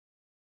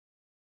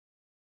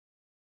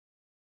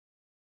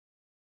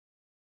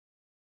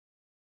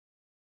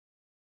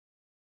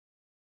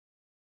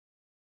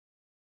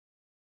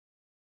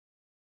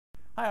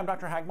Hi, I'm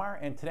Dr. Hagmeyer,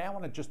 and today I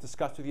want to just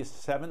discuss with you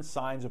 7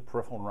 signs of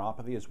peripheral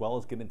neuropathy, as well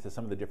as get into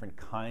some of the different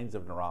kinds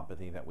of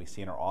neuropathy that we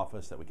see in our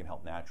office that we can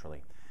help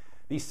naturally.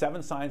 These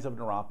 7 signs of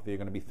neuropathy are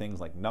going to be things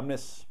like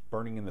numbness,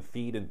 burning in the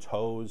feet and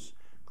toes,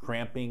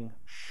 cramping,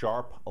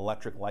 sharp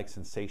electric-like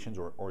sensations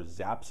or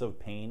zaps of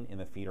pain in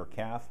the feet or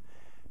calf,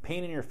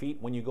 pain in your feet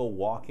when you go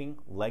walking,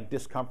 leg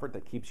discomfort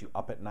that keeps you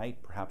up at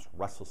night, perhaps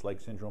restless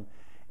leg syndrome,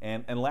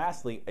 and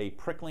lastly, a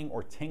prickling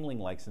or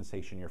tingling-like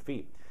sensation in your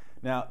feet.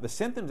 Now, the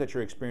symptoms that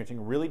you're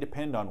experiencing really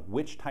depend on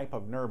which type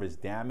of nerve is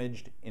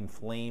damaged,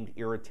 inflamed,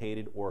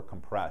 irritated, or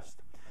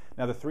compressed.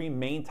 Now, the 3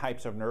 main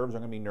types of nerves are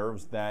going to be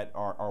nerves that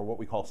are what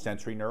we call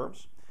sensory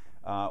nerves,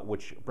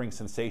 which bring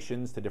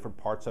sensations to different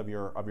parts of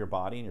your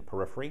body and your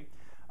periphery.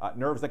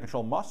 Nerves that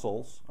control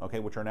muscles, okay,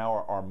 which are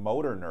now our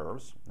motor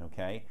nerves,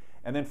 okay,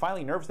 and then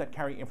finally nerves that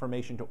carry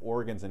information to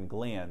organs and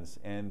glands,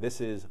 and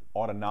this is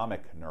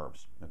autonomic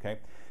nerves, okay.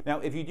 Now,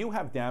 if you do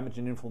have damage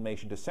and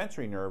inflammation to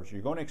sensory nerves,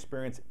 you're going to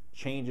experience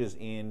changes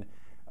in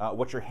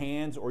what your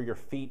hands or your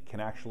feet can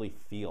actually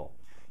feel.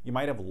 You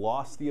might have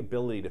lost the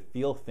ability to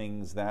feel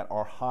things that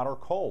are hot or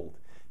cold.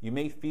 You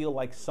may feel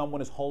like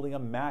someone is holding a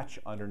match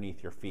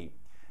underneath your feet.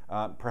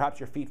 Perhaps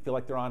your feet feel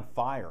like they're on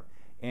fire.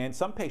 And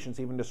some patients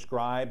even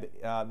describe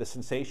the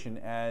sensation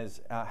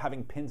as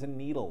having pins and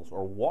needles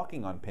or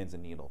walking on pins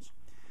and needles.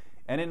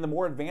 And in the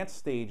more advanced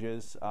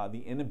stages,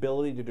 the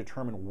inability to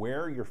determine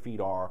where your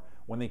feet are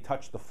when they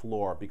touch the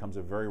floor becomes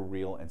a very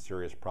real and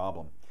serious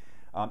problem.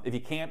 If you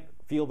can't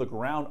feel the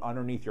ground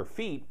underneath your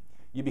feet,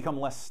 you become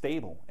less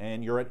stable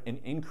and you're at an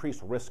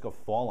increased risk of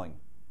falling.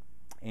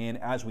 And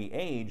as we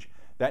age,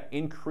 that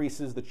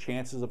increases the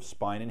chances of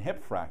spine and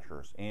hip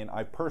fractures. And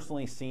I've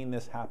personally seen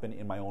this happen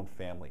in my own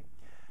family.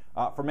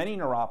 For many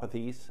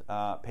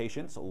neuropathies,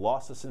 patients,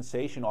 loss of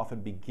sensation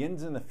often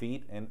begins in the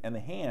feet and the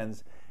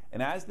hands,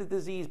 and as the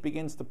disease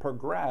begins to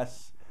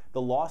progress,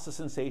 the loss of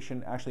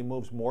sensation actually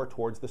moves more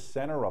towards the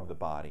center of the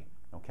body,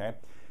 okay?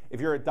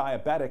 If you're a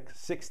diabetic,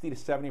 60 to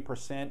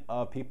 70%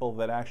 of people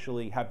that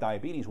actually have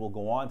diabetes will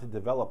go on to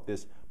develop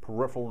this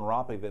peripheral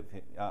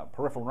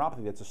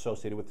neuropathy that's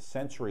associated with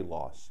sensory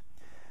loss.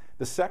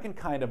 The second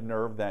kind of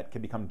nerve that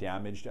can become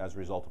damaged as a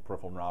result of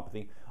peripheral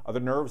neuropathy are the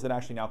nerves that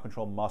actually now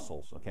control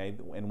muscles, okay?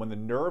 And when the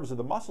nerves of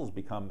the muscles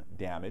become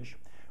damaged,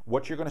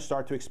 what you're going to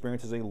start to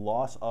experience is a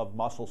loss of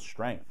muscle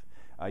strength.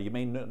 You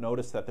may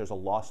notice that there's a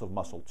loss of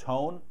muscle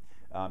tone.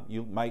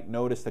 You might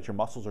notice that your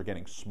muscles are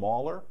getting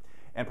smaller.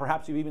 And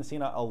perhaps you've even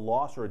seen a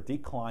loss or a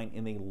decline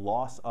in the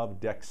loss of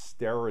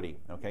dexterity,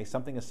 okay?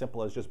 Something as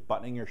simple as just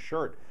buttoning your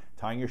shirt,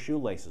 tying your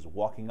shoelaces,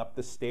 walking up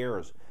the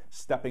stairs,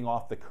 stepping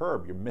off the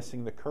curb. You're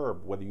missing the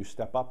curb, whether you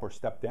step up or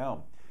step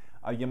down.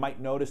 You might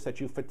notice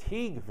that you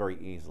fatigue very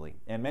easily.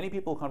 And many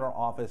people come to our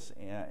office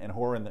and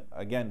who are in,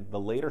 again, the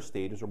later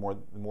stages or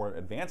more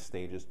advanced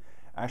stages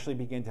actually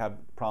begin to have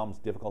problems,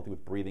 difficulty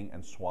with breathing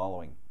and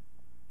swallowing.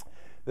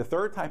 The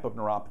third type of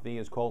neuropathy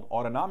is called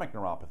autonomic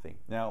neuropathy.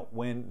 Now,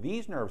 when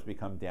these nerves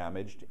become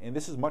damaged, and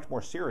this is much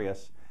more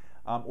serious,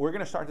 we're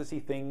going to start to see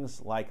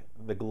things like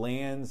the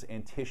glands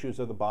and tissues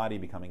of the body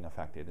becoming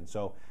affected. And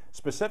so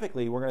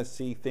specifically, we're going to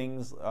see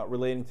things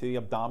relating to the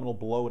abdominal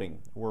bloating.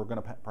 We're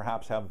going to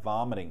perhaps have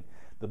vomiting.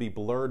 There'll be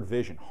blurred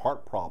vision,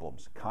 heart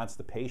problems,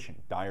 constipation,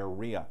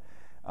 diarrhea,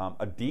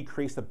 a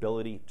decreased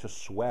ability to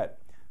sweat,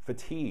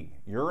 fatigue,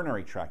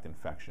 urinary tract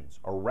infections,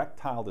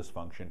 erectile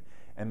dysfunction,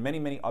 and many,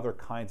 many other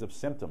kinds of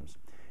symptoms.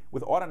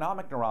 With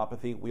autonomic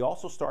neuropathy, we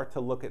also start to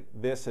look at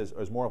this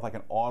as more of like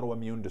an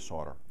autoimmune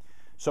disorder.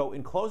 So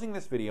in closing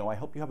this video, I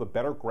hope you have a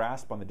better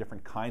grasp on the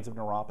different kinds of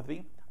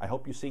neuropathy. I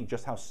hope you see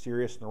just how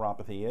serious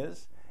neuropathy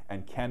is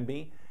and can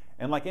be.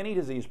 And like any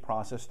disease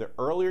process, the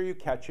earlier you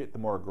catch it, the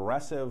more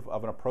aggressive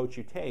of an approach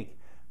you take,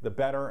 the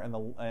better and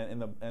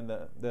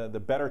the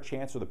better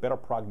chance or the better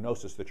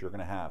prognosis that you're going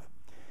to have.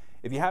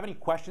 If you have any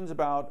questions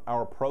about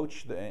our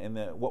approach and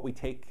what we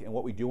take and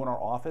what we do in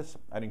our office,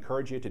 I'd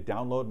encourage you to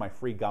download my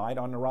free guide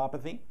on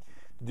neuropathy.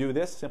 To do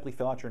this, simply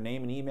fill out your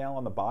name and email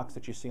on the box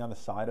that you see on the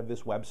side of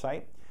this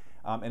website.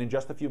 And in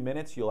just a few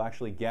minutes, you'll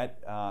actually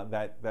get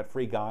that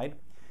free guide.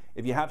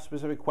 If you have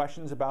specific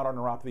questions about our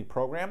neuropathy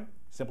program,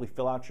 simply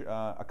fill out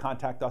a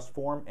Contact Us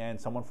form and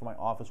someone from my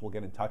office will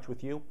get in touch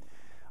with you.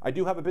 I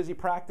do have a busy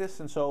practice,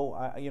 and so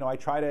I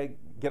try to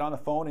get on the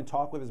phone and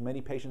talk with as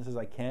many patients as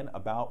I can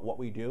about what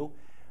we do.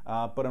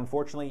 But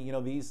unfortunately,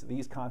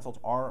 these consults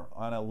are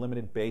on a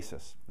limited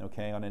basis,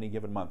 okay, on any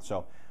given month.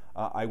 So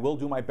I will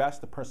do my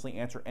best to personally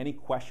answer any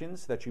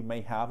questions that you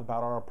may have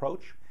about our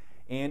approach.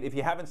 And if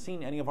you haven't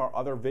seen any of our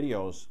other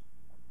videos,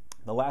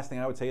 the last thing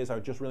I would say is I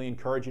would just really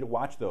encourage you to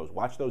watch those.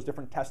 Watch those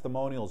different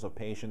testimonials of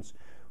patients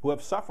who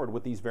have suffered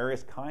with these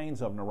various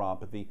kinds of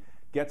neuropathy,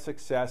 get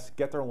success,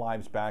 get their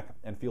lives back,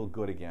 and feel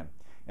good again.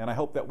 And I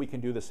hope that we can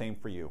do the same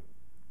for you.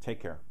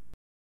 Take care.